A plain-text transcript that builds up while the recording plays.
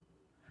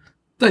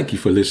Thank you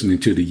for listening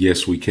to the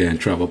Yes We Can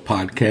Travel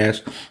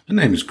podcast. My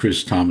name is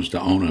Chris Thomas,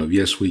 the owner of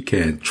Yes We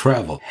Can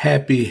Travel.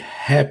 Happy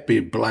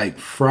Black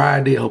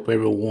Friday. Hope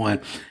everyone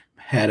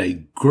had a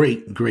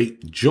great,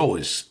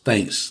 joyous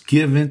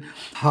Thanksgiving.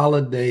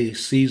 Holiday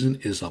season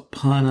is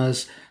upon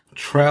us.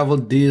 Travel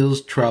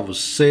deals, travel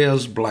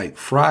sales, Black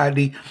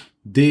Friday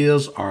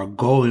deals are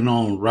going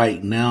on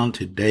right now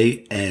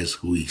today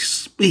as we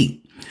speak.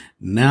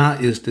 Now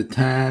is the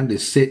time to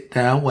sit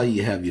down while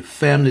you have your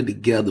family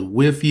together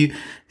with you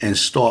and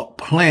start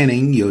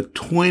planning your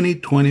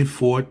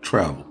 2024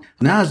 travel.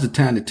 Now is the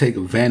time to take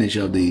advantage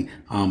of the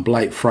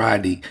Black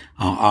Friday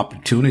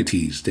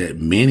opportunities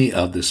that many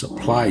of the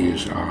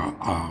suppliers are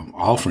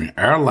offering.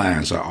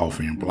 Airlines are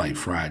offering Black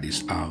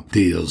Fridays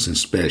deals and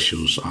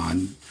specials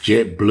on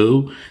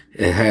JetBlue.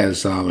 It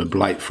has a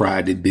Black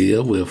Friday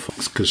deal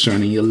with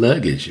concerning your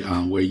luggage,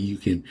 where you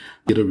can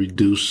get a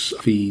reduced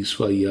fees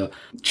for your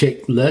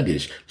checked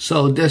luggage.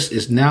 So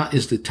now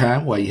is the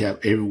time where you have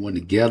everyone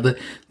together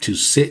to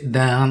sit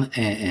down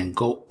and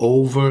go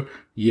over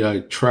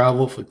your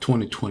travel for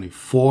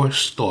 2024.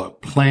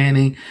 Start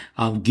planning.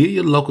 Give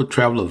your local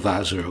travel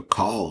advisor a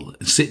call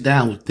and sit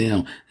down with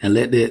them and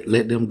let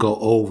them go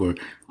over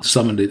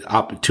some of the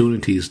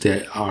opportunities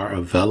that are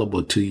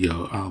available to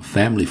your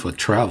family for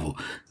travel.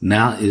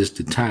 Now is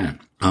the time.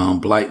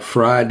 Black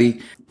Friday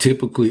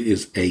typically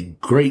is a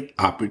great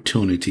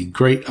opportunity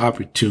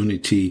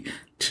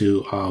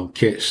to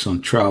catch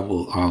some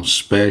travel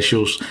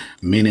specials.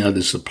 Many of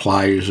the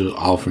suppliers are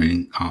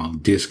offering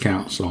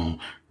discounts on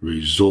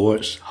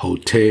resorts,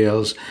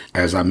 hotels.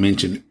 As I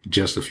mentioned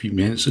just a few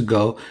minutes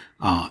ago,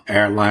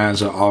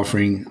 airlines are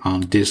offering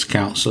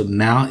discounts. So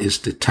now is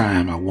the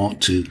time. I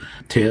want to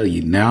tell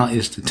you, now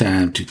is the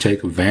time to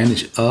take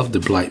advantage of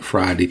the Black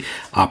Friday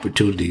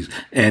opportunities.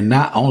 And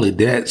not only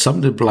that, some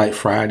of the Black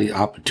Friday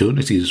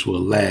opportunities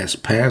will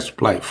last past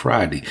Black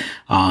Friday.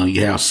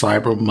 You have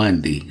Cyber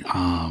Monday,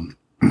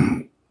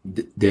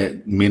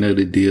 that many of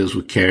the deals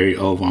will carry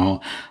over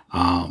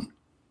on.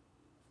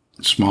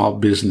 Small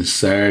Business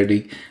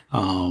Saturday,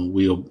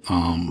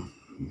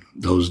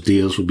 those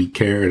deals will be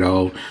carried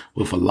on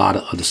with a lot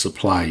of other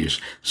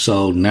suppliers.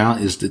 So now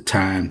is the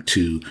time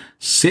to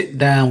sit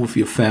down with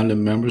your family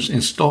members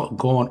and start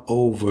going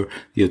over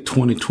your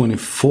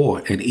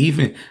 2024 and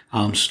even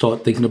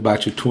start thinking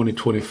about your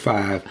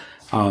 2025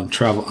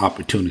 travel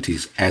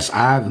opportunities. As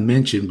I've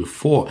mentioned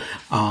before,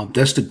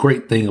 that's the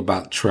great thing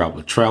about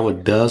travel. Travel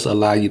does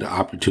allow you the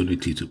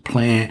opportunity to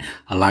plan,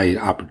 allow you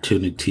the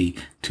opportunity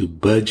to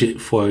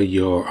budget for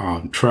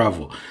your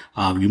travel.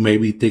 You may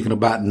be thinking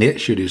about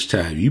next year this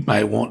time. You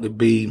might want to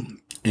be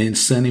in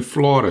sunny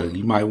Florida.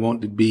 You might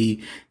want to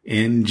be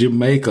in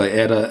Jamaica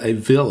at a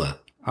villa.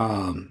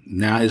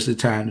 Now is the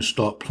time to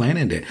start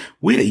planning that.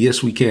 We at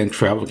Yes We Can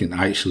Travel can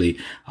actually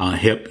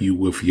help you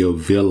with your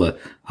villa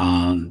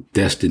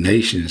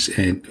destinations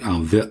and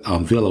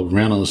villa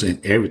rentals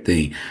and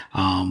everything.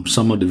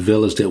 Some of the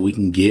villas that we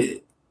can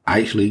get,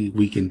 actually,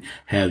 we can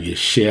have your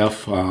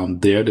chef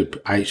there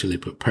to actually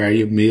prepare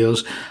your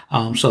meals.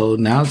 So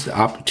now's the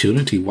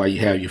opportunity while you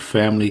have your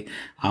family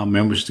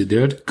members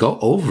there to go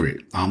over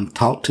it.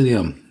 Talk to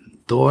them.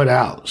 Throw it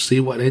out. See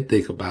what they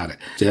think about it.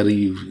 Instead of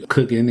you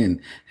cooking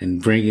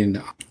and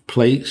bringing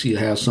plates, you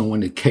have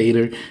someone to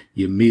cater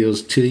your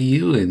meals to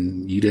you,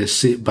 and you just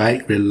sit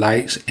back,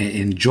 relax, and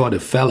enjoy the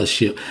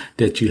fellowship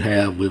that you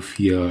have with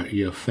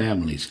your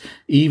families.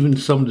 Even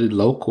some of the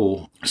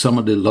local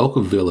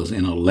villas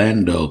in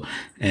Orlando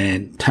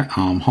and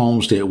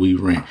homes that we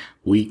rent,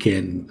 we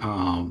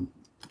can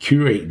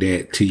curate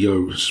that to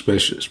your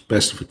special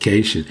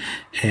specification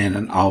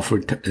and offer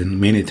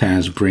and many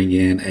times bring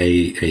in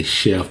a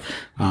chef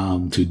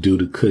to do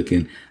the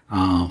cooking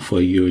for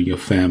you and your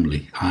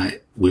family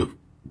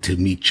to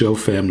meet your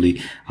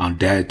family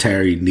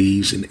dietary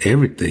needs and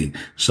everything.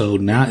 So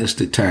now is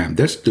the time.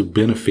 That's the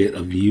benefit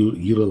of you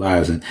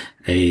utilizing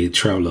a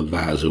travel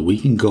advisor. We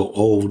can go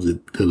over the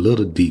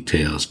little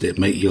details that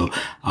make your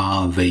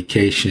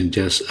vacation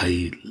just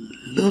a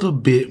little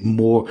bit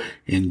more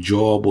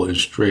enjoyable and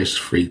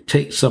stress-free.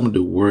 Take some of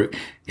the work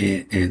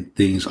and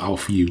things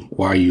off you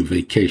while you're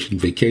vacation.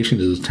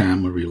 Vacation is a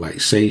time of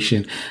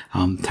relaxation,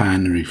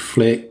 time to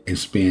reflect and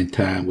spend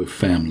time with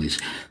families.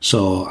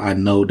 So I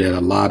know that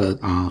a lot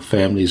of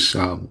families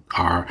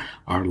are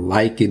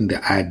liking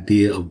the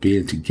idea of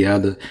being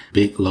together,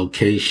 big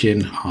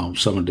location,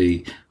 some of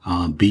the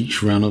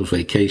beach rentals,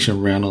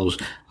 vacation rentals.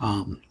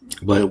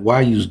 But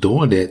while you're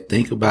doing that,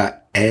 think about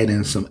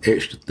adding some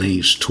extra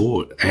things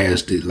to it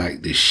as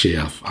the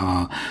chef,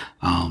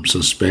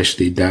 some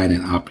specialty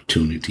dining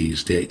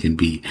opportunities that can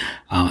be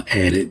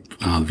added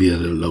via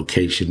the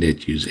location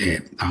that you're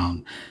at.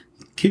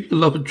 Give your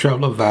local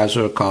travel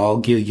advisor a call.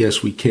 Give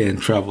Yes We Can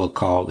Travel a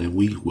call, and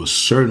we will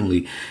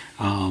certainly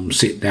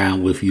sit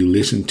down with you,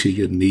 listen to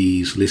your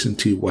needs, listen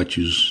to what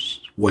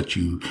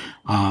you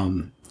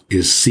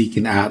is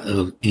seeking out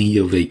of in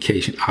your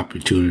vacation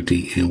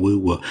opportunity, and we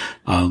will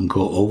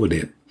go over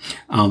that.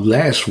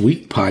 Last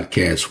week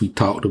podcast we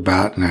talked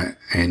about,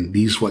 and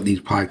these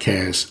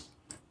podcasts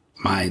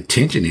my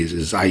intention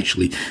is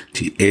actually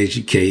to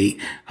educate,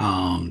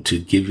 to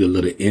give you a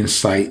little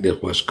insight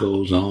that what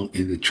goes on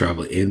in the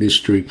travel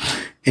industry.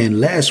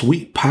 And last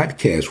week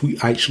podcast, we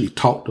actually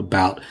talked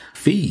about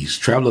fees,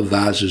 travel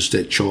advisors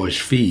that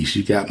charge fees.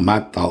 You got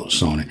my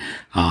thoughts on it,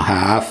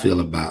 how I feel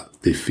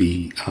about the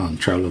fee,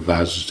 travel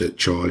advisors that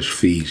charge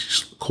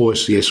fees. Of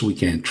course, yes, we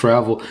can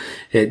travel.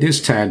 At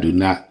this time, do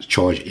not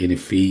charge any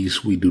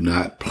fees. We do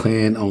not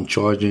plan on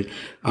charging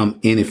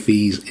any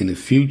fees in the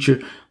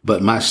future.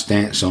 But my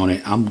stance on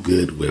it, I'm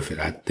good with it.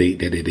 I think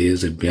that it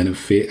is a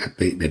benefit. I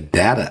think the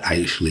data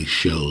actually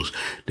shows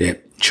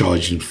that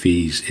charging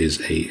fees is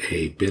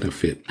a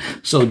benefit.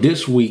 So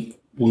this week,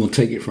 we're going to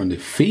take it from the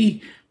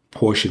fee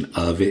portion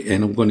of it,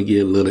 and I'm going to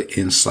give a little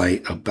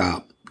insight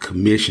about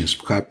commissions,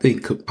 because I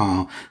think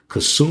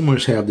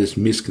consumers have this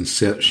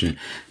misconception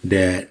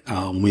that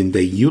when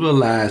they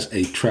utilize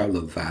a travel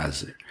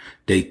advisor,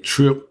 their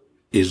trip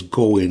is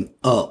going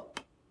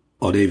up,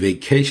 or their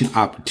vacation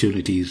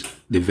opportunities,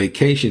 the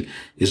vacation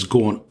is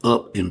going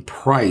up in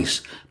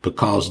price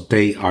because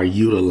they are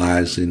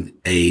utilizing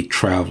a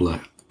traveler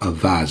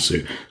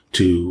advisor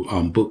to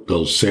book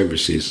those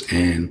services.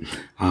 And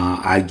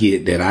I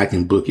get that I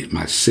can book it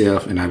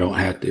myself and I don't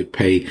have to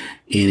pay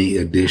any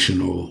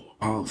additional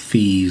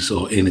fees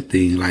or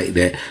anything like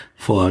that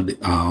for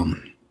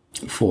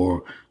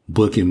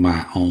booking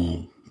my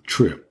own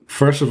trip.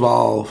 First of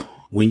all,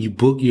 when you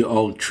book your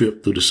own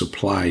trip through the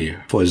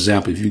supplier, for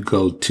example, if you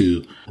go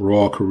to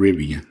Royal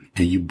Caribbean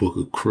and you book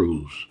a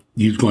cruise,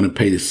 you're going to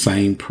pay the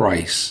same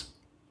price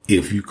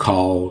if you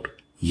called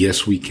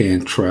Yes We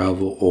Can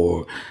Travel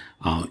or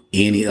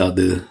any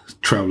other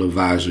travel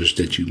advisors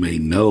that you may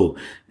know,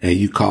 and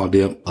you call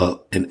them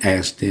up and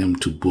ask them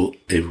to book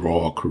a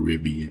Royal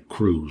Caribbean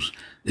cruise.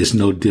 It's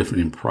no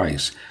different in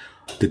price.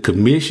 The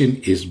commission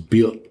is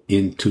built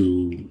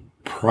into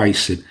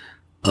pricing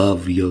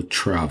of your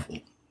travel.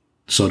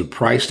 So the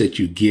price that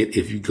you get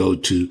if you go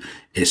to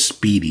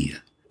Expedia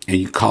and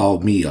you call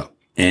me up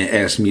and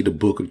ask me to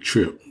book a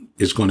trip,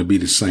 it's going to be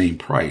the same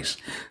price.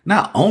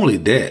 Not only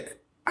that,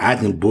 I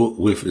can book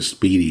with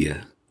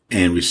Expedia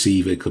and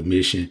receive a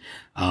commission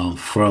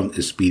from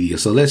Expedia.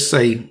 So let's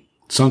say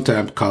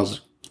sometimes,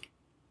 because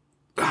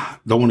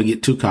don't want to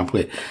get too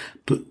complex,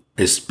 but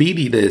the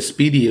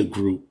Expedia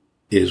group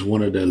is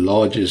one of the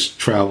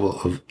largest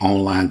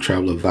online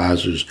travel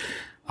advisors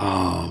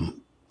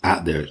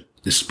out there.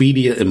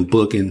 Expedia and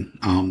Booking,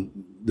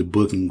 the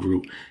Booking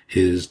group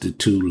is the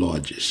two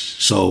largest.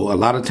 So a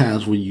lot of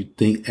times when you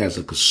think as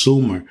a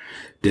consumer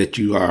that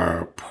you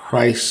are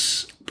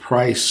price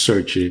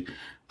searching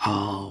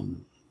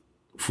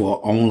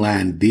for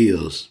online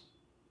deals,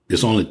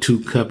 there's only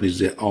two companies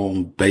that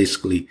own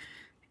basically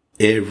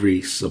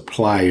every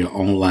supplier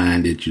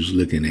online that you're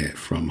looking at,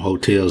 from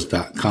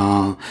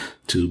hotels.com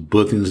to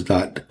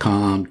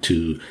bookings.com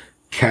to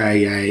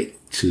Kayak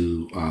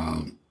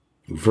to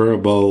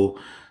Verbo.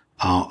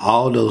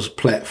 All those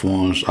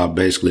platforms are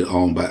basically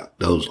owned by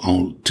those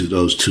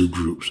two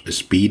groups,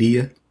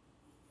 Expedia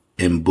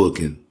and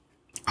Booking.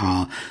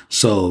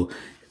 So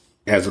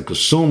as a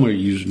consumer,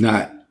 you're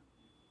not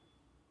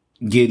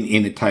getting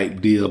any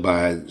type deal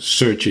by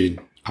searching.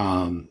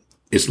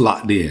 It's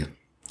locked in.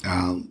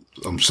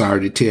 I'm sorry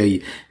to tell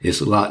you,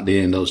 it's locked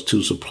in. Those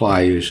two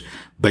suppliers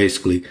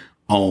basically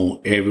own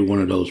every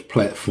one of those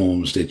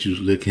platforms that you're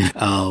looking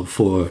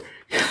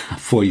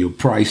for your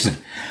pricing.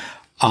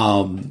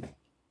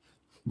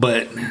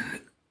 But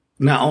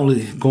not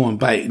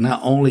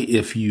only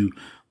if you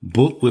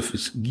book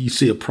with, you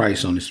see a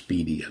price on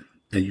Expedia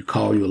and you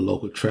call your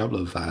local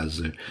travel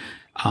advisor,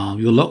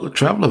 your local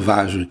travel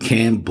advisor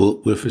can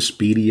book with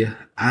Expedia.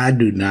 I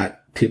do not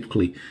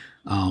typically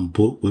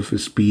book with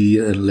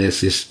Expedia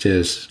unless it's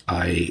just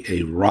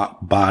a rock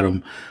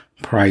bottom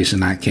price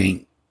and I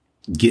can't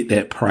get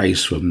that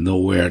price from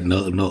nowhere,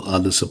 no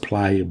other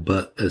supplier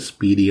but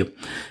Expedia.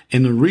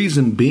 And the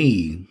reason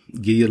being,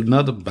 give you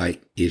another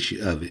bite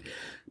issue of it.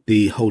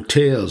 The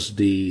hotels,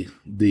 the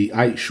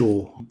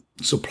actual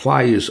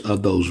suppliers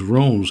of those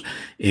rooms,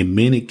 in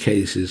many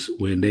cases,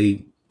 when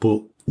they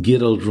get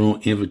those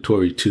room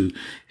inventory to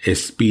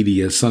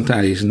Expedia,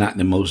 sometimes it's not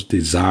the most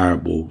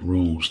desirable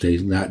rooms. They're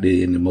not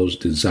in the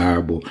most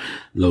desirable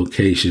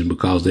location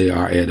because they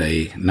are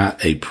at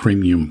not a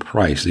premium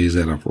price. They're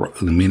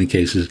in many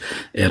cases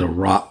at a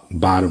rock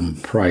bottom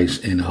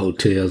price, and the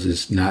hotels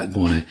is not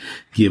going to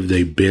give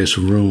their best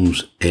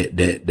rooms at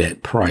that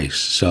price.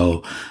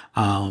 So,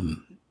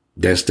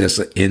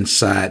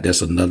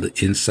 that's another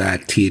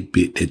inside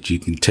tidbit that you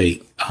can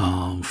take,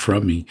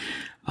 from me,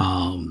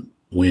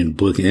 when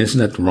booking. There's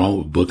nothing wrong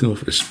with booking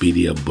with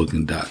Expedia or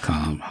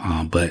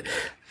booking.com. But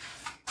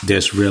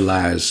just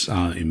realize,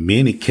 in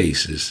many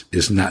cases,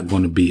 it's not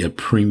going to be a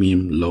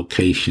premium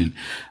location,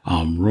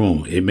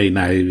 room. It may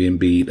not even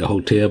be, the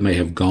hotel may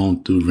have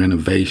gone through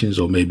renovations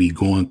or maybe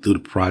going through the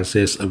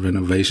process of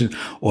renovation,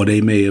 or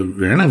they may have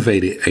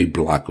renovated a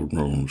block of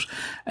rooms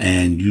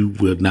and you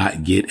will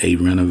not get a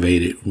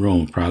renovated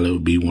room. Probably will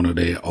be one of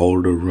their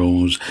older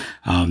rooms,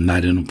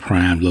 not in a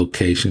prime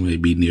location,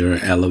 maybe near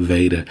an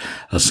elevator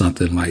or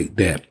something like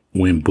that.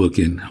 when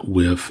booking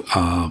with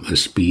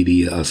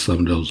Expedia or some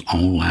of those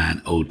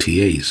online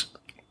OTAs.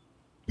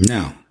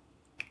 Now,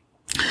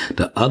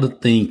 the other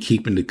thing,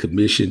 keeping the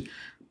commission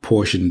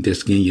portion,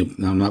 just getting you,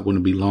 I'm not going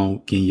to be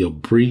long, getting you a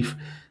brief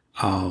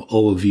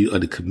overview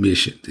of the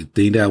commission. The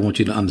thing that I want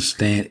you to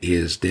understand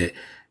is that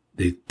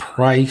the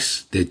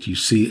price that you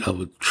see of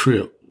a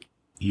trip,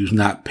 you're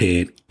not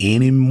paying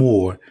any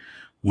more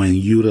when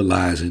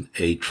utilizing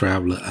a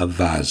traveler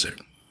advisor.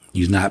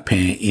 You're not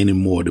paying any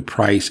more. The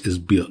price is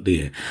built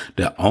in.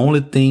 The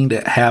only thing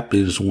that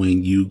happens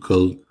when you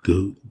go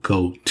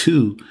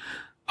to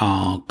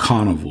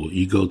Carnival,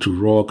 you go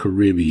to Royal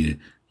Caribbean,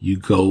 you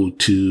go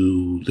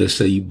to, let's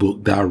say you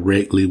book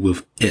directly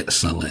with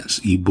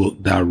Excellence, you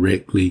book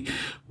directly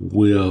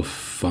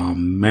with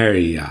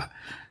Marriott,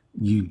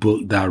 you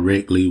book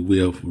directly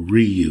with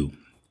Rio.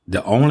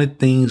 The only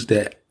thing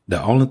that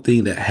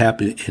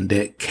happened in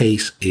that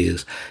case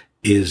is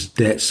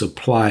that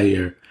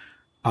supplier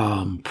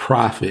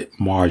profit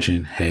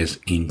margin has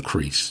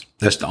increased.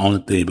 That's the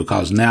only thing,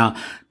 because now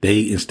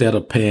they, instead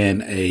of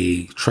paying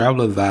a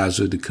travel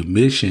advisor the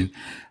commission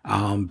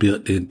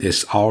built in,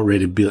 that's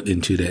already built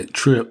into that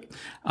trip,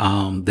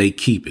 they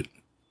keep it.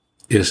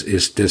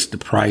 It's just the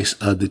price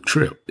of the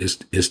trip.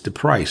 It's the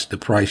price. The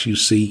price you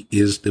see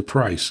is the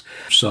price.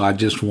 So I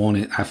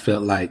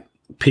felt like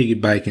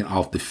piggybacking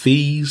off the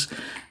fees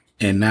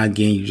and now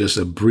giving you just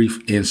a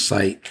brief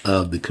insight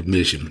of the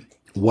commission.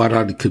 What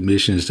are the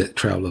commissions that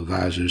travel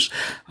advisors,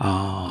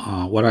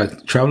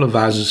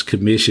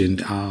 commission,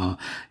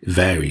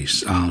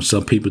 varies.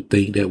 Some people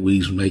think that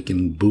we're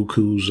making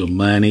bukus of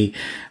money,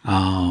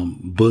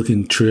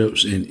 booking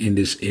trips in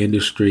this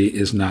industry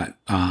is not,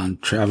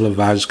 travel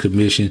advisors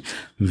commission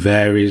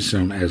varies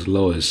from as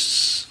low as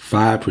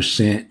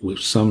 5%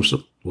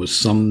 with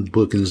some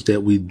bookings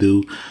that we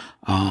do.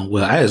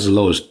 As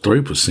low as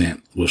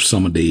 3% with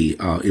some of the,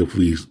 if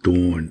we're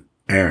doing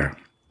air.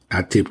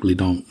 I typically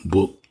don't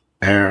book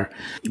air,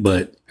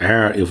 but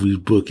air, if we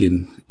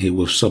booking it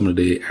with some of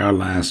the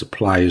airline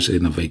suppliers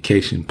in a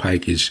vacation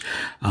package,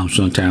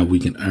 sometimes we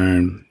can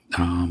earn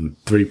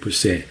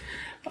 3%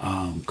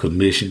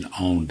 commission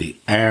on the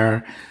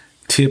air.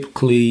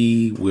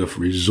 Typically with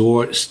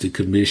resorts, the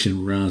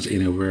commission runs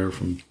anywhere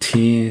from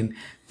 10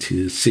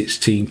 to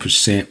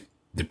 16%,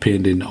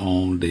 depending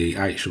on the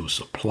actual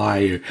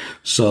supplier.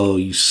 So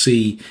you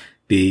see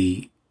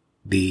the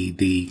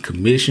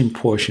commission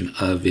portion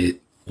of it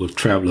with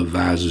travel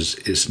advisors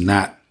is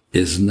not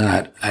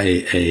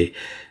a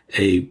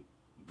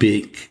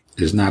big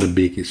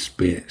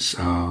expense.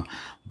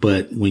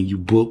 But when you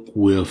book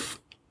with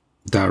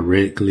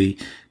directly,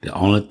 the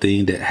only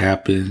thing that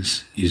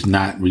happens is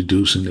not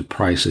reducing the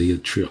price of your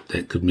trip.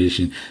 That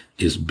commission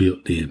is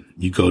built in.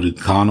 You go to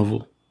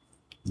Carnival,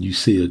 you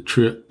see a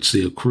trip,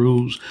 see a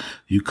cruise,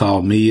 you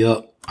call me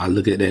up, I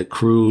look at that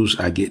cruise,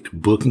 I get the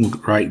booking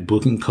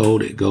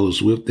code that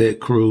goes with that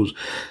cruise,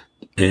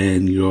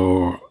 and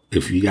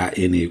if you got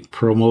any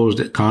promos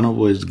that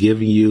Carnival is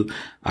giving you,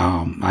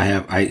 I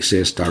have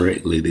access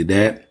directly to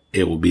that.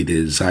 It will be the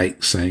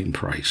exact same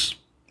price.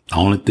 The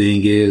only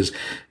thing is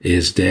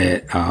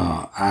that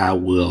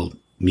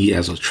me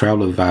as a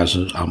travel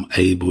advisor, I'm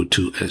able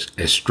to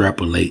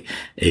extrapolate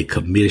a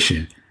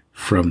commission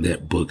from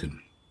that booking.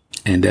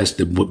 And that's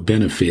the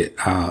benefit,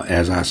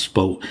 as I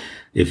spoke.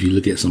 If you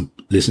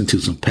listen to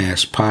some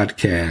past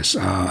podcasts,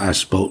 I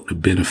spoke the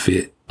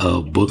benefit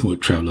of booking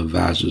with travel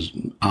advisors.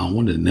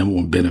 One of the number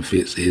one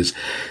benefits is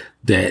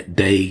that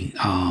they,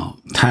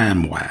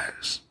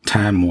 time-wise,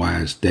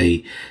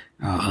 they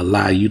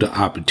allow you the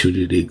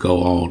opportunity to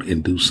go on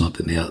and do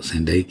something else,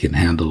 and they can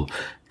handle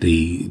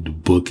the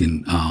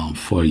booking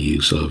for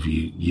you. So if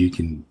you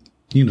can,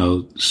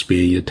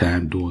 spend your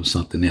time doing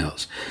something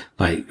else.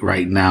 Like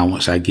right now,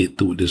 once I get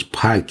through this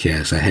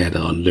podcast, I had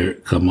an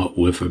alert come up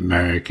with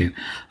American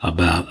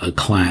about a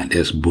client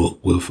that's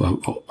booked with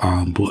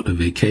booked a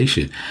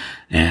vacation,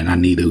 and I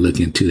need to look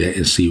into that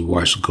and see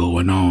what's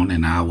going on.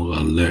 And I will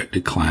alert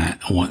the client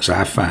once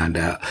I find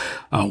out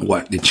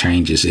what the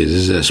changes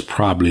is. This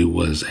probably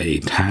was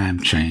a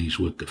time change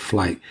with the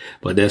flight,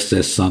 but that's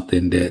just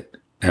something that,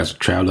 as a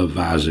travel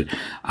advisor,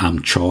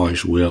 I'm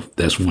charged with.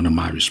 That's one of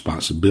my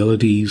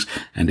responsibilities,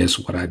 and that's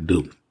what I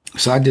do.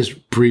 So I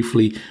just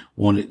briefly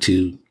wanted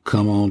to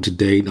come on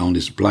today on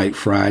this Black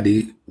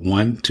Friday,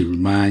 to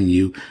remind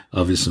you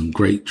of some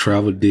great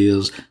travel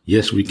deals.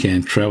 Yes, We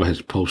Can Travel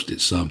has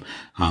posted some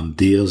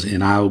deals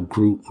in our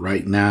group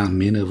right now.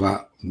 Many of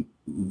our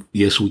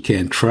Yes, We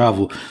Can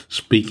Travel,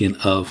 speaking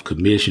of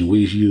commission,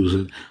 we're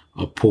using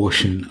a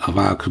portion of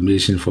our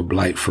commission for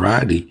Black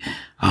Friday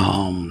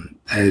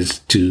as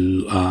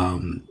to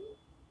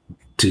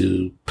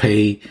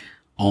pay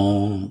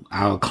on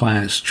our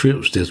clients'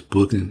 trips that's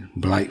booking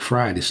Black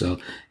Friday. So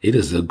it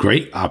is a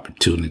great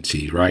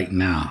opportunity right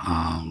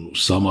now.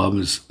 Some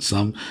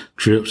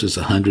trips is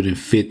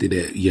 $150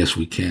 that Yes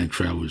We Can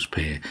Travel is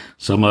paying.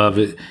 Some of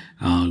it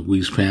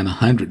we's paying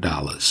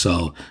 $100.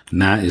 So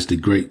now is the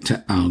great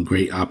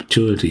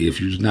opportunity.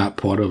 If you're not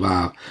part of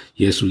our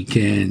Yes We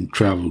Can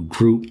Travel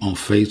group on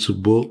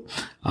Facebook,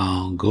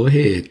 go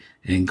ahead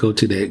and go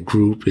to that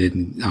group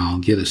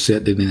and get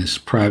accepted in this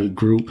private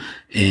group,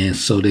 and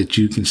so that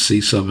you can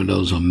see some of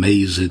those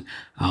amazing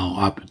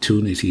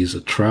opportunities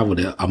of travel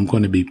that I'm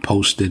going to be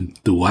posting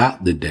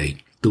throughout the day.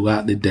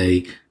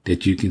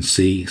 That you can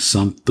see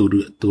some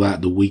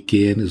throughout the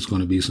weekend. There's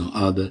going to be some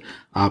other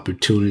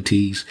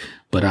opportunities,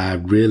 but I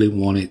really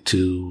wanted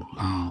to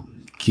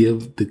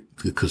give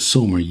the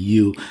consumer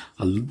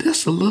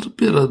just a little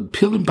bit of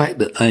peeling back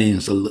the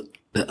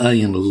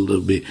onion a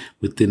little bit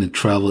within the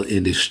travel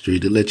industry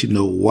to let you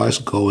know what's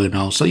going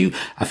on. So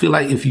I feel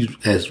like if you,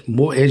 as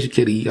more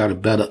educated, you got a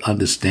better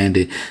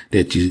understanding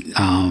that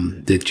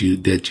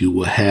you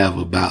will have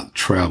about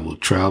travel.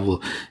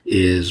 Travel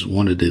is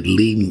one of the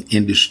leading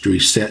industry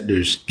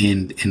sectors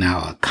in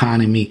our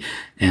economy.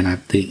 And I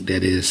think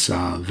that it's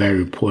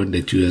very important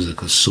that you as a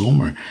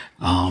consumer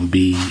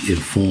be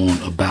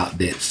informed about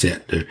that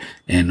sector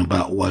and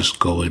about what's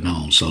going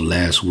on. So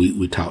last week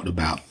we talked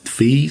about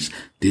fees.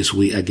 This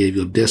week I gave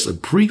you just a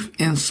brief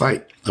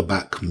insight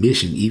about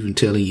commission, even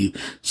telling you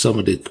some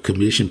of the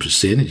commission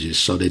percentages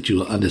so that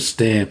you'll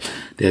understand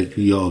that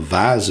your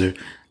advisor,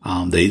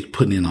 they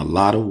put in a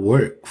lot of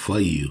work for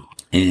you,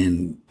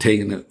 and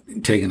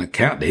taking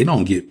account, they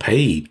don't get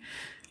paid.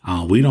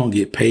 We don't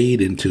get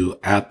paid until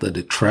after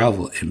the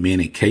travel in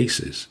many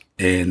cases.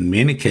 In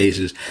many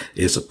cases,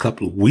 it's a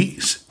couple of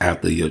weeks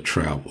after your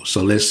travel.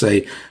 So let's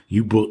say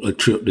you book a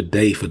trip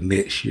today for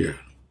next year.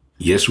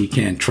 Yes, we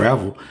can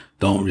travel.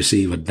 Don't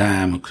receive a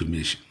dime of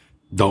commission.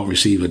 Don't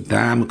receive a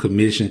dime of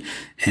commission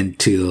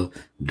until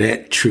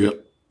that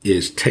trip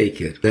is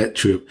taken. That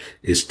trip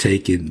is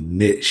taken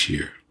next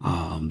year.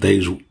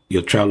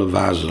 Your travel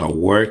advisors are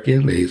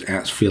working.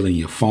 They's filling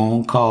your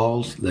phone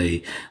calls.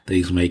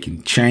 They's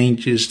making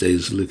changes.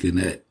 They's looking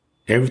at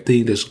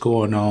everything that's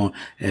going on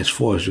as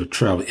far as your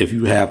travel. If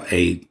you have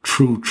a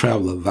true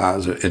travel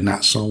advisor and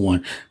not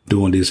someone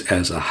doing this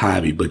as a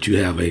hobby, but you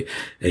have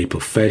a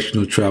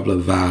professional travel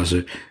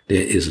advisor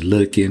that is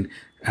looking,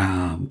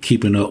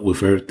 keeping up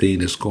with everything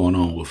that's going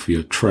on with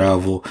your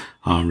travel,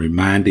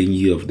 reminding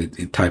you of the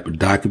type of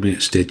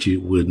documents that you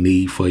will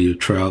need for your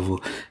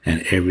travel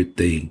and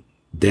everything.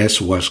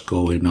 That's what's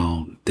going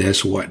on.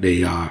 That's what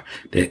they are,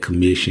 that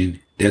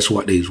commission. That's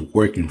what they're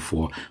working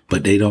for,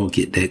 but they don't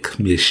get that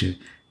commission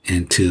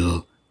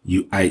until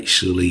you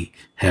actually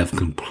have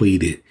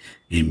completed,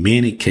 in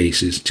many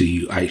cases, till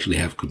you actually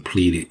have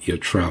completed your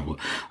travel.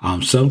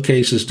 Some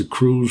cases, some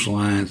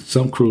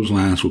cruise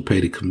lines will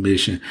pay the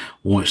commission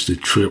once the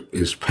trip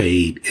is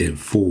paid in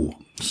full.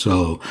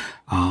 So,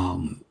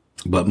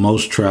 but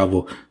most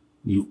travel,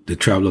 the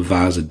travel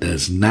advisor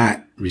does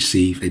not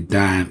receive a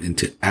dime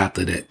until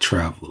after that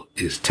travel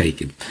is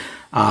taken.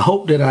 I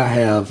hope that I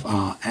have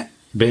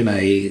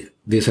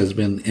this has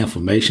been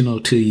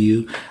informational to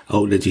you. I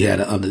hope that you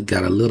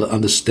got a little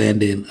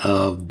understanding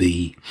of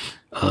the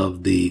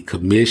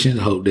commission.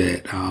 I hope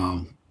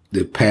that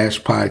the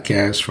past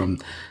podcast from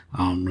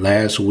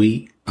last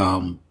week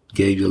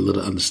gave you a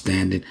little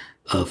understanding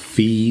of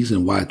fees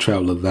and why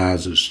travel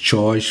advisors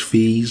charge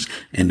fees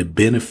and the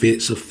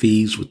benefits of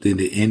fees within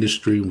the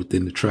industry,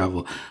 within the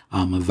travel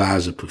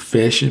advisor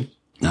profession.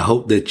 I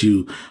hope that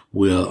you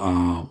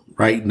will,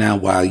 right now,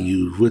 while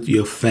you with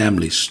your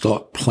family,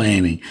 start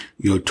planning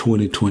your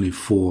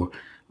 2024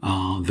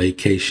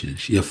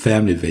 vacations, your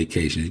family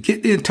vacations.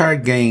 Get the entire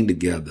gang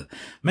together.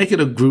 Make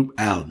it a group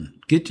outing.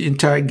 Get your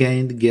entire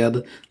gang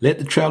together. Let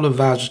the travel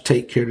advisors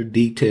take care of the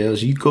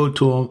details. You go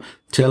to them,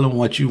 tell them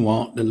what you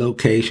want, the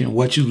location,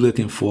 what you're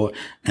looking for,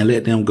 and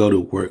let them go to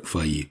work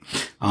for you.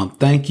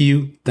 Thank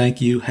you.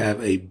 Thank you.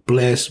 Have a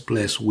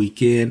blessed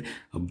weekend,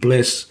 a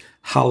blessed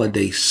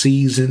holiday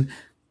season.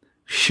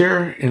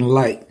 Share and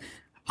like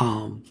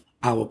our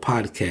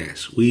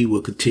podcast. We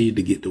will continue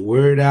to get the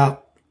word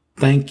out.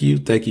 Thank you.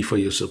 Thank you for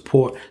your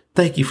support.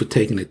 Thank you for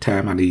taking the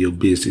time out of your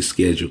busy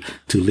schedule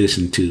to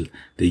listen to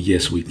the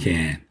Yes We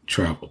Can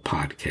Travel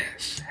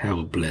Podcast. Have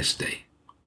a blessed day.